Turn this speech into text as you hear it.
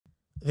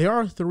there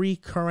are 3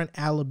 current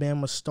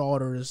Alabama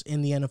starters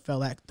in the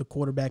NFL at the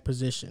quarterback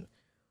position.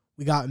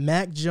 We got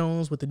Mac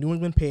Jones with the New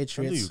England Patriots.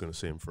 I knew you were going to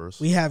say him first.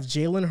 We have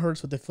Jalen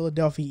Hurts with the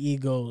Philadelphia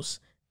Eagles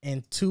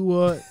and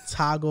Tua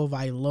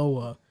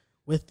Tagovailoa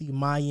with the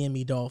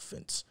Miami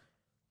Dolphins.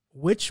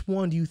 Which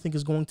one do you think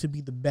is going to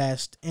be the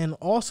best? And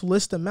also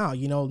list them out.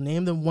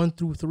 Name them 1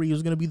 through 3.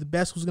 Who's going to be the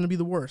best? Who's going to be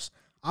the worst?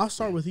 I'll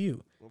start with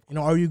you.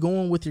 Are you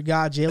going with your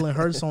guy Jalen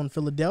Hurts on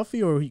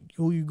Philadelphia, or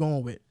who are you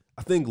going with?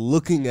 I think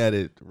looking at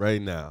it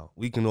right now,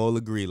 we can all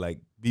agree, like,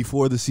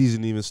 before the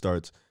season even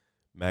starts,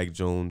 Mac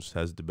Jones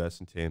has the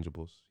best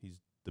intangibles. He's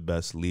the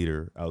best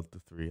leader out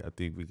the 3. I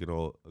think we can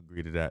all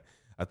agree to that.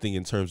 I think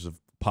in terms of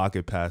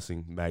pocket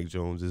passing, Mac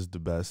Jones is the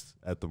best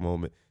at the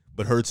moment.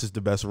 But Hurts is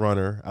the best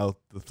runner out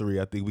the 3.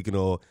 I think we can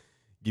all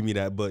give me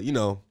that. But,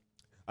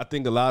 I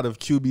think a lot of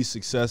QB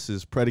success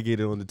is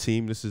predicated on the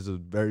team. This is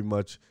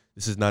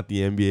not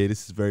the NBA.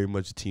 This is very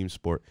much a team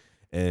sport.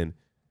 And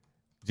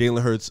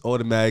Jalen Hurts,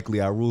 automatically,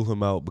 I rule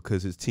him out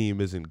because his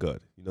team isn't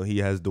good. He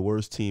has the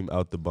worst team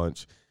out the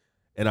bunch.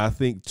 And I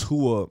think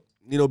Tua,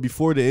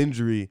 before the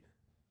injury,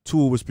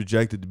 Tua was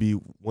projected to be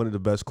one of the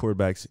best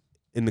quarterbacks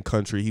in the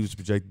country. He was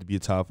projected to be a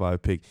top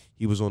 5 pick.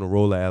 He was on a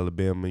roll at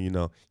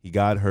Alabama. He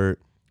got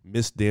hurt,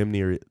 missed damn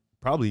near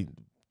probably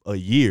a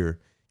year,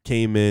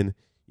 came in,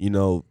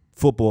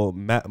 football,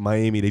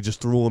 Miami, they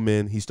just threw him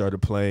in. He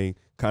started playing,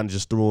 kind of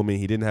just threw him in.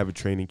 He didn't have a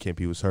training camp.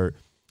 He was hurt.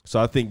 So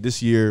I think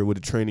this year with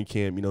a training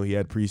camp, he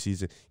had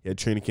preseason. He had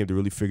training camp to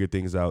really figure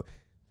things out.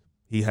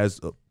 He has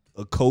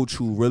a coach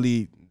who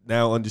really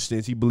now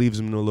understands. He believes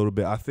him in a little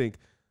bit. I think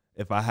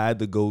if I had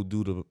to go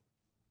do the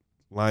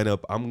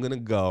lineup, I'm going to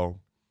go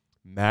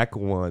Mac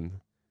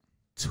 1,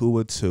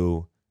 Tua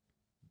 2,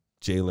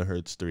 Jalen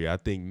Hurts 3. I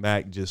think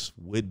Mac just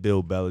with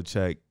Bill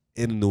Belichick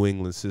in the New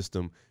England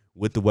system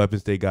with the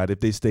weapons they got, if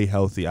they stay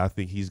healthy, I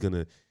think he's going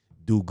to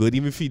do good.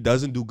 Even if he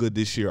doesn't do good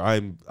this year, I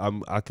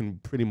can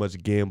pretty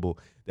much gamble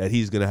that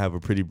he's going to have a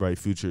pretty bright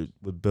future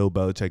with Bill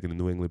Belichick and the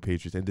New England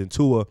Patriots. And then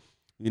Tua,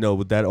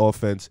 with that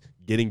offense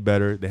getting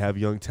better, they have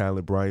young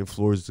talent. Brian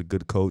Flores is a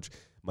good coach.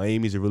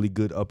 Miami's a really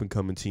good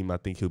up-and-coming team. I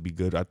think he'll be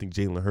good. I think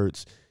Jalen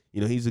Hurts,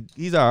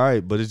 he's all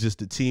right, but it's just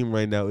the team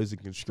right now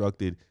isn't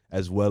constructed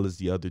as well as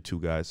the other 2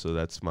 guys. So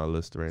that's my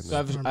list right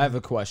now. So I have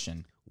a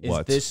question. Is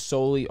this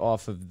solely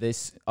off of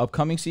this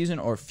upcoming season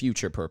or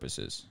future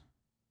purposes?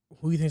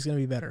 Who do you think is going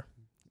to be better?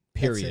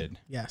 Period.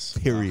 Yes.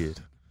 Period.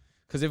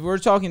 Because if we're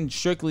talking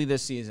strictly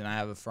this season, I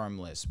have a firm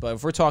list. But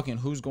if we're talking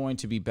who's going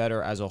to be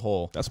better as a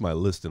whole, that's my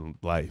list in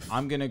life.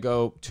 I'm going to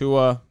go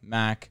Tua,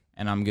 Mac,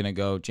 and I'm going to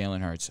go Jalen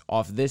Hurts.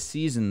 Off this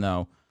season,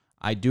 though,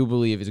 I do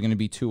believe it's going to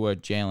be Tua,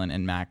 Jalen,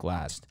 and Mac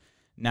last.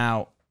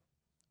 Now,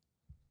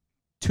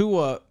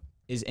 Tua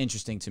is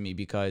interesting to me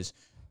because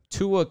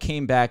Tua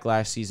came back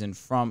last season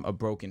from a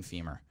broken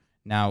femur.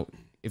 Now,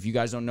 if you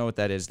guys don't know what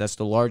that is, that's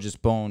the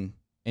largest bone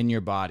in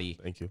your body.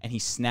 Thank you. And he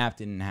snapped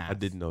it in half. I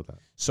didn't know that.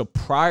 So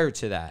prior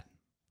to that,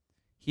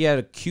 he had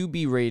a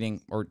QB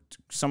rating or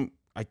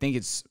I think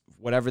it's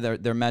whatever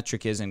their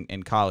metric is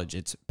in college.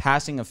 It's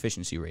passing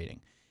efficiency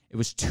rating. It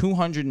was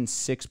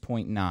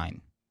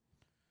 206.9.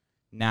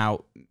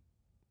 Now,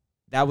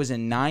 that was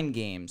in 9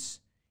 games.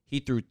 He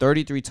threw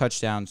 33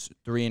 touchdowns,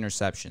 3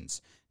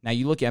 interceptions. Now,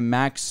 you look at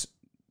Max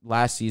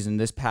last season,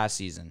 this past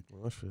season,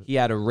 he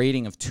had a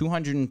rating of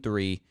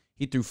 203.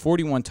 He threw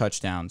 41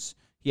 touchdowns.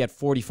 He had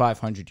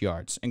 4,500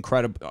 yards.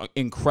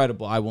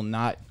 Incredible. I will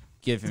not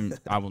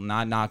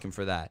knock him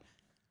for that.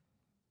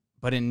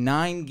 But in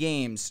 9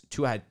 games,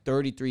 Tua had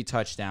 33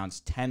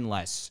 touchdowns, 10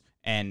 less,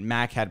 and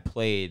Mac had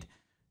played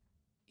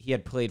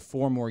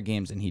 4 more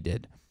games than he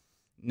did.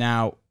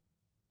 Now,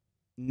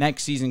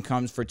 next season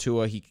comes for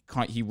Tua.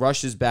 He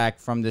rushes back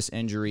from this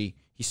injury.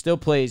 He still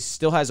plays,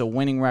 still has a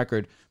winning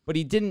record, but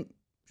he didn't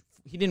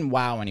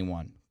wow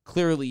anyone.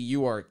 Clearly,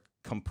 you are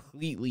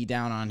completely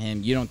down on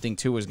him. You don't think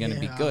Tua is going to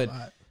be good.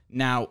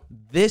 Now,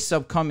 this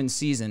upcoming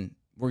season,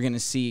 we're going to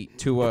see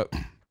Tua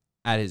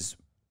at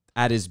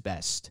his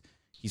best.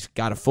 He's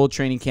got a full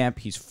training camp.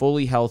 He's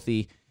fully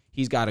healthy.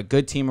 He's got a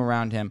good team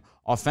around him.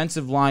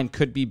 Offensive line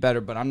could be better,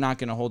 but I'm not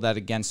going to hold that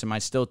against him. I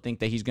still think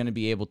that he's going to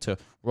be able to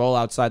roll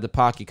outside the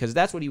pocket because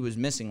that's what he was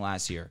missing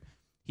last year.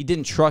 He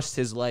didn't trust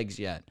his legs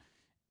yet,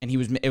 and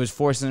it was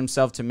forcing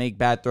himself to make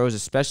bad throws,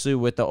 especially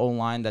with the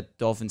O-line that the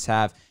Dolphins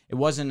have. It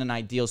wasn't an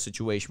ideal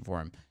situation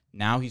for him.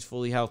 Now he's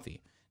fully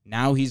healthy.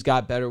 Now he's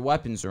got better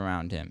weapons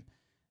around him.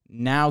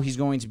 Now he's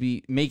going to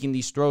be making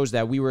these throws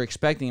that we were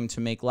expecting him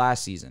to make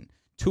last season.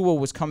 Tua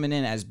was coming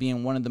in as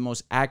being one of the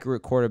most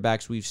accurate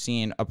quarterbacks we've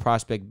seen a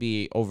prospect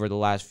be over the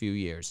last few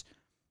years.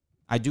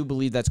 I do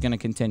believe that's going to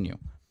continue.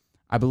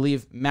 I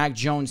believe Mac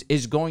Jones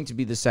is going to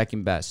be the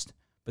second best.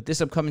 But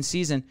this upcoming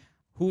season,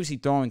 who is he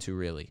throwing to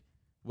really?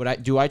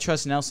 Do I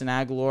trust Nelson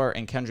Aguilar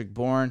and Kendrick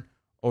Bourne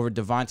over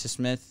Devonta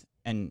Smith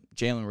and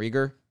Jalen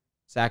Reagor,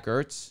 Zach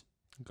Ertz?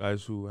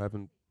 Guys who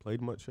haven't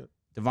played much yet.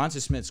 Devonta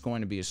Smith's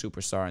going to be a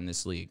superstar in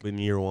this league. In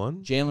year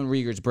 1? Jalen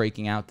Reagor's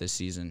breaking out this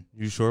season.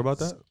 You sure about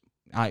that?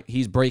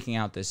 He's breaking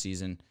out this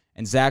season,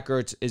 And Zach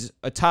Ertz is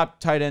a top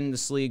tight end in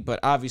this league, but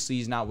obviously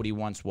he's not what he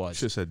once was.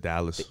 Should have said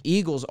Dallas. The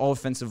Eagles'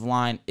 offensive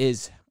line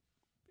is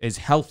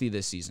healthy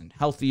this season,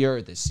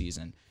 healthier this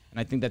season. And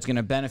I think that's going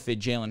to benefit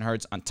Jalen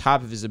Hurts on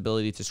top of his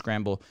ability to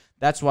scramble.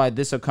 That's why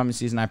this upcoming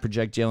season I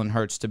project Jalen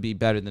Hurts to be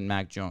better than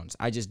Mac Jones.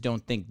 I just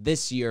don't think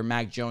this year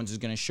Mac Jones is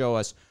going to show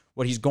us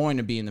what he's going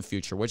to be in the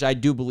future, which I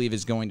do believe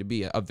is going to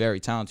be a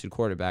very talented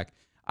quarterback.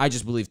 I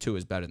just believe Tua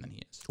is better than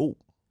he is. Oh,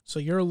 So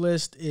your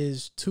list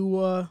is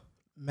Tua,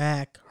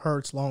 Mac,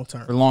 Hurts long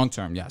term. For long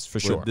term, yes,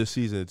 for sure. this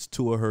season it's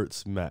Tua,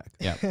 Hurts, Mac.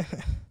 Yeah.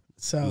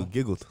 So You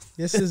giggled.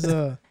 this is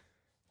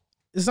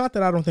it's not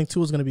that I don't think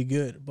Tua's going to be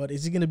good, but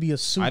is he going to be a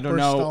superstar? I don't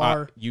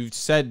know. You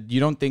said you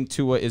don't think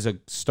Tua is a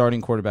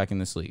starting quarterback in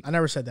this league. I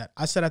never said that.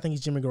 I said I think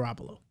he's Jimmy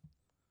Garoppolo.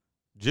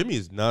 Jimmy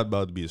is not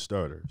about to be a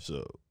starter,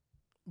 so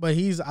But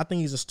I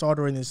think he's a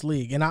starter in this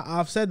league. And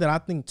I've said that I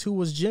think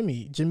Tua's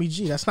Jimmy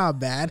G. That's not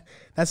bad.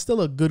 That's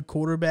still a good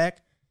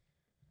quarterback.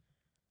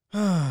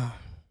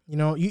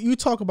 You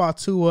talk about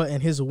Tua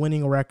and his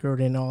winning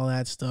record and all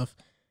that stuff.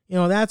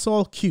 That's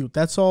all cute.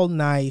 That's all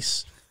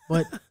nice.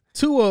 But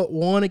Tua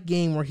won a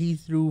game where he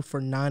threw for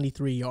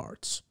 93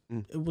 yards.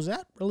 Was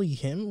that really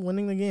him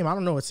winning the game? I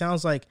don't know. It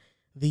sounds like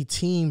the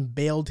team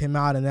bailed him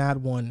out in that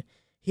one.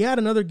 He had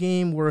another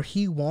game where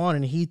he won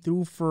and he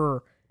threw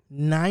for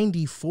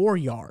 94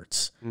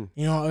 yards.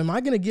 Am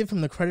I going to give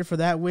him the credit for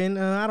that win?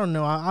 I don't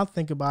know. I'll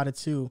think about it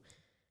too.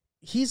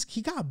 He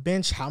got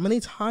benched how many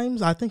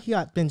times? I think he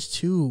got benched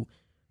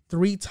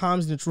 3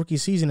 times in his rookie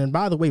season. And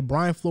by the way,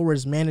 Brian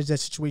Flores managed that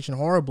situation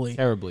horribly.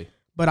 Terribly.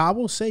 But I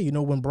will say,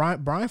 when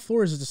Brian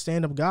Flores is a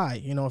stand-up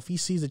guy, if he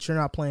sees that you're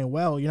not playing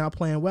well, you're not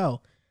playing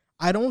well.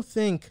 I don't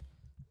think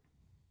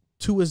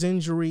Tua's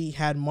injury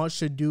had much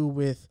to do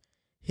with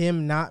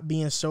him not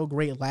being so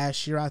great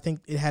last year. I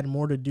think it had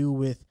more to do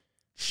with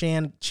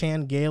Chan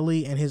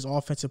Gailey and his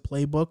offensive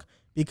playbook,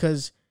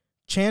 because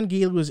Chan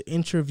Gailey was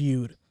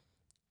interviewed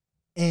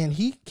and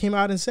he came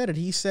out and said it.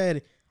 He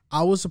said,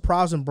 I was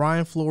surprised when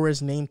Brian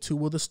Flores named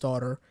Tua the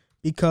starter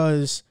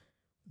because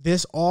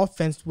this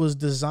offense was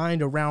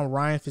designed around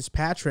Ryan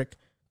Fitzpatrick.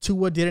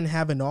 Tua didn't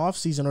have an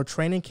offseason or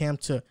training camp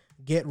to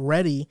get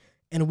ready,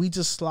 and we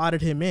just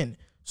slotted him in.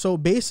 So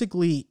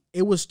basically,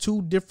 it was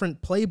 2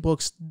 different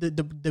playbooks. The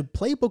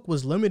playbook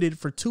was limited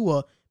for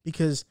Tua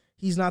because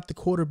he's not the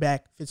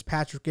quarterback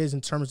Fitzpatrick is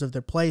in terms of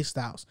their play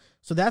styles.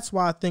 So that's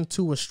why I think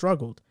Tua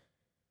struggled.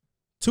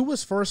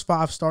 Tua's first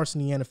 5 starts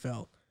in the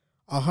NFL,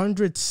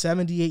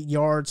 178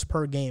 yards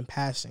per game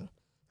passing.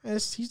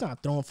 He's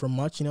not throwing for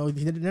much.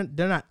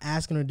 They're not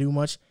asking him to do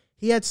much.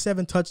 He had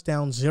 7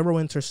 touchdowns, 0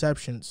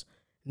 interceptions,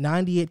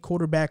 98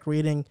 quarterback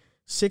rating,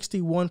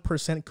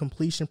 61%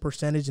 completion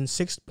percentage, and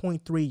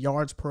 6.3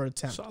 yards per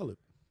attempt. solid.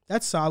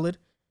 That's solid.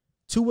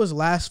 Tua's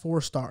last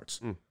 4 starts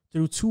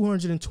threw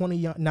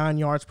 229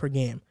 yards per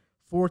game,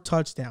 4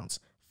 touchdowns,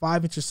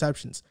 5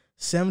 interceptions,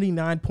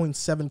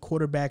 79.7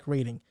 quarterback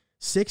rating,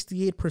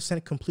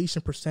 68%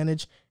 completion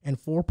percentage, and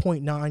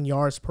 4.9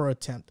 yards per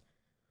attempt.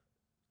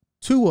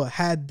 Tua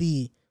had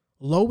the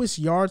lowest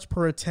yards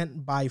per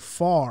attempt by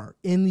far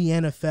in the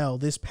NFL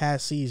this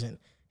past season.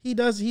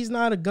 He's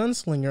not a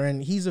gunslinger,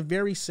 and he's a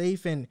very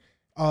safe and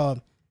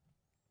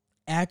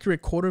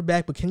accurate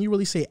quarterback, but can you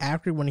really say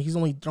accurate when he's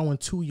only throwing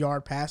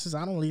 2-yard passes?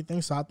 I don't really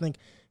think so. I think,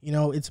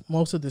 it's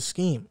most of the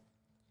scheme.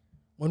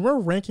 When we're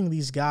ranking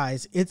these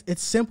guys,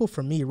 it's simple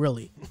for me,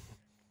 really.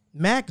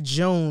 Mac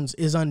Jones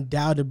is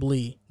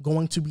undoubtedly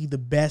going to be the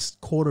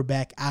best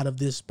quarterback out of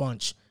this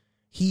bunch.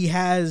 He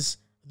has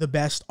the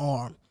best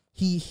arm.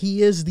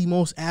 He is the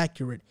most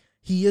accurate.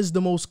 He is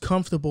the most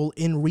comfortable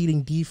in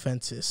reading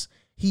defenses.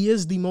 He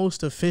is the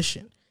most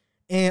efficient.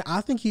 And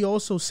I think he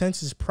also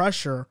senses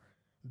pressure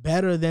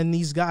better than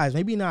these guys.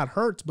 Maybe not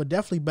Hurts, but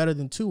definitely better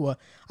than Tua.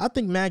 I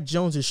think Mac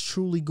Jones is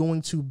truly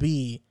going to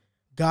be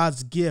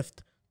God's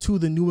gift to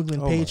the New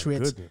England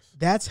Patriots.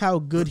 That's how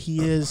good he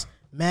is.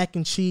 Mac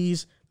and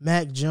cheese,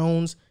 Mac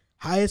Jones,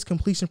 highest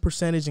completion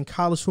percentage in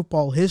college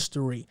football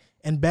history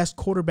and best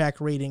quarterback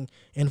rating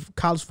in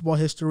college football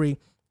history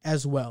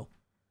as well.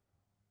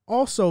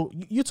 Also,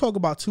 you talk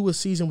about Tua's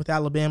season with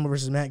Alabama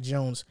versus Mac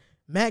Jones.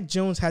 Mac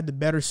Jones had the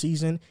better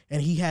season,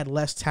 and he had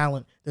less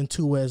talent than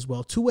Tua as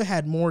well. Tua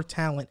had more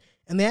talent,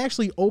 and they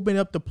actually opened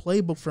up the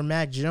playbook for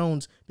Mac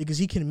Jones because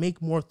he can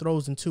make more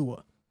throws than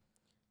Tua.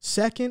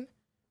 Second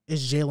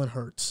is Jalen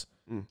Hurts.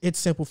 It's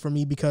simple for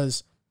me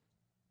because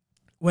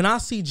when I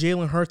see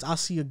Jalen Hurts, I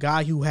see a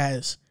guy who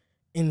has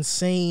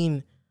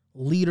insane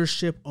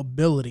leadership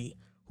ability,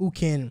 who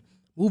can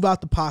move out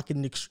the pocket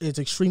and is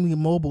extremely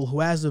mobile, who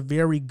has a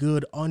very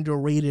good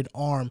underrated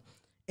arm.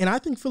 And I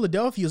think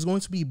Philadelphia is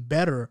going to be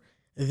better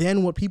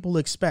than what people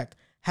expect.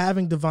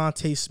 Having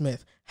Devontae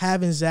Smith,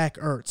 having Zach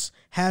Ertz,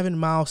 having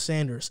Miles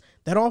Sanders.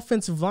 That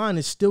offensive line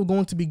is still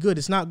going to be good.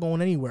 It's not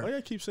going anywhere. Why do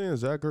I keep saying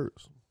Zach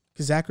Ertz?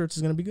 Because Zach Ertz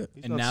is going to be good.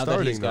 He's And not now that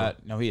starting he's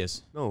got... No, he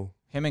is. No.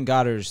 Him and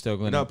Goddard are still They're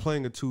going to... not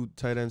playing a 2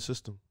 tight end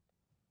system.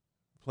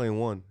 playing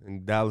one,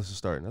 and Dallas is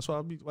starting. That's why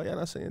why y'all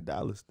not saying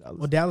Dallas?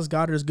 Well, Dallas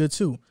Goedert is good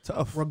too.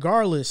 Tough.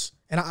 Regardless,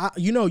 and I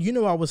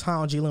was high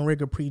on Jalen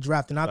Reagor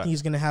pre-draft, and I think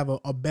he's going to have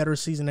a better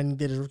season than he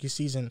did his rookie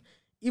season.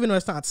 Even though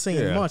it's not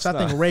saying much, I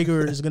think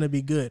Reagor is going to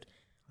be good.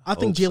 I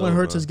think Jalen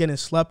Hurts is getting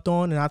slept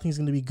on, and I think he's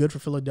going to be good for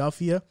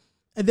Philadelphia.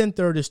 And then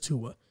third is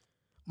Tua.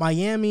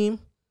 Miami,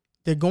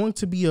 they're going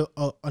to be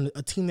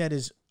a team that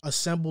is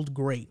assembled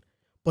great.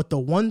 But the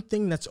one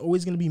thing that's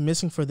always going to be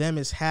missing for them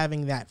is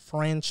having that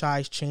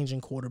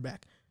franchise-changing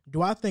quarterback.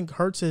 Do I think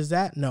Hurts is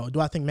that? No. Do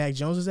I think Mac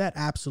Jones is that?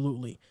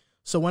 Absolutely.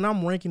 So when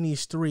I'm ranking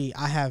these three,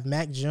 I have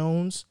Mac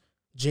Jones,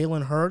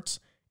 Jalen Hurts,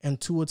 and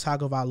Tua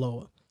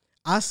Tagovailoa.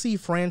 I see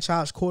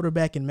franchise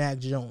quarterback in Mac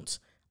Jones.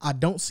 I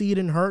don't see it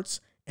in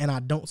Hurts, and I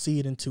don't see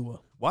it in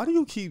Tua. Why do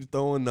you keep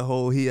throwing the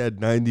whole he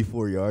had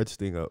 94 yards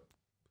thing up?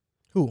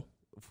 Who?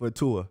 For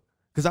Tua.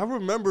 Because I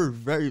remember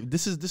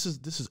this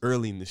is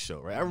early in the show,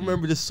 right? I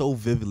remember this so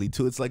vividly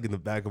too. It's like in the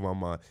back of my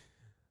mind.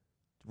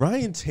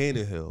 Ryan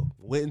Tannehill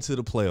went into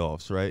the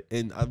playoffs, right?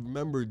 And I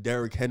remember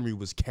Derrick Henry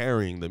was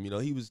carrying them. You know,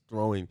 he was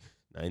throwing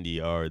 90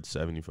 yards,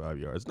 75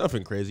 yards,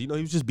 nothing crazy. You know,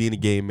 he was just being a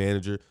game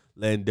manager,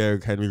 letting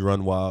Derrick Henry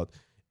run wild.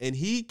 And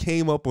he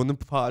came up on the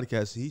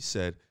podcast. He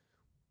said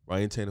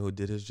Ryan Tannehill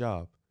did his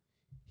job.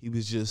 He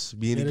was just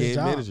being a game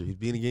manager. He's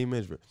being a game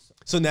manager.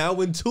 So now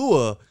when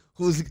Tua,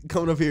 who's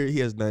coming up here, he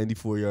has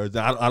 94 yards.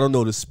 I don't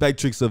know the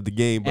spectrics of the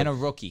game. But and a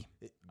rookie.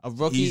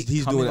 He's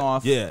doing coming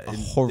off a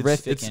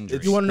horrific injury.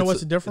 You want to know what's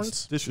the difference?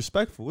 It's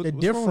disrespectful. The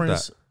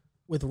difference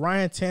with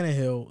Ryan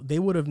Tannehill, they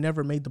would have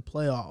never made the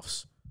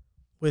playoffs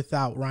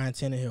without Ryan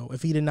Tannehill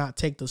if he did not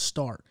take the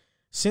start.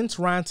 Since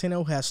Ryan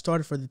Tannehill has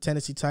started for the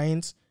Tennessee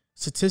Titans,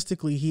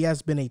 statistically, he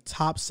has been a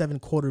top 7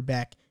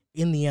 quarterback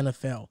in the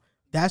NFL.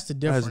 That's the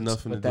difference. That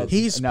has nothing to do.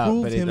 He's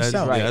proved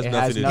himself. Right. It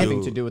has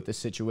nothing to do with the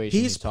situation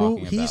he's talking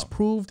about. He's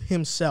proved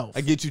himself.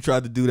 I get you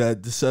tried to do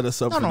that to set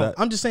us up for that.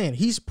 I'm just saying,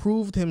 he's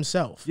proved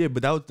himself. Yeah,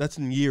 but that's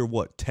in year,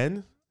 what,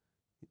 10?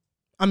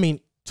 I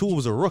mean, Tua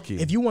was a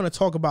rookie. If you want to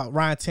talk about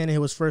Ryan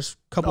Tannehill's first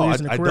couple years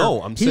in the career,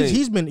 I'm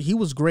saying he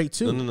was great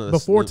too.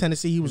 Before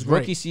Tennessee, he was great.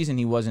 Rookie season,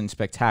 he wasn't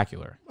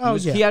spectacular.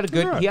 He had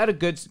a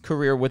good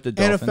career with the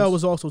Dolphins. NFL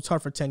was also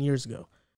tough for 10 years ago.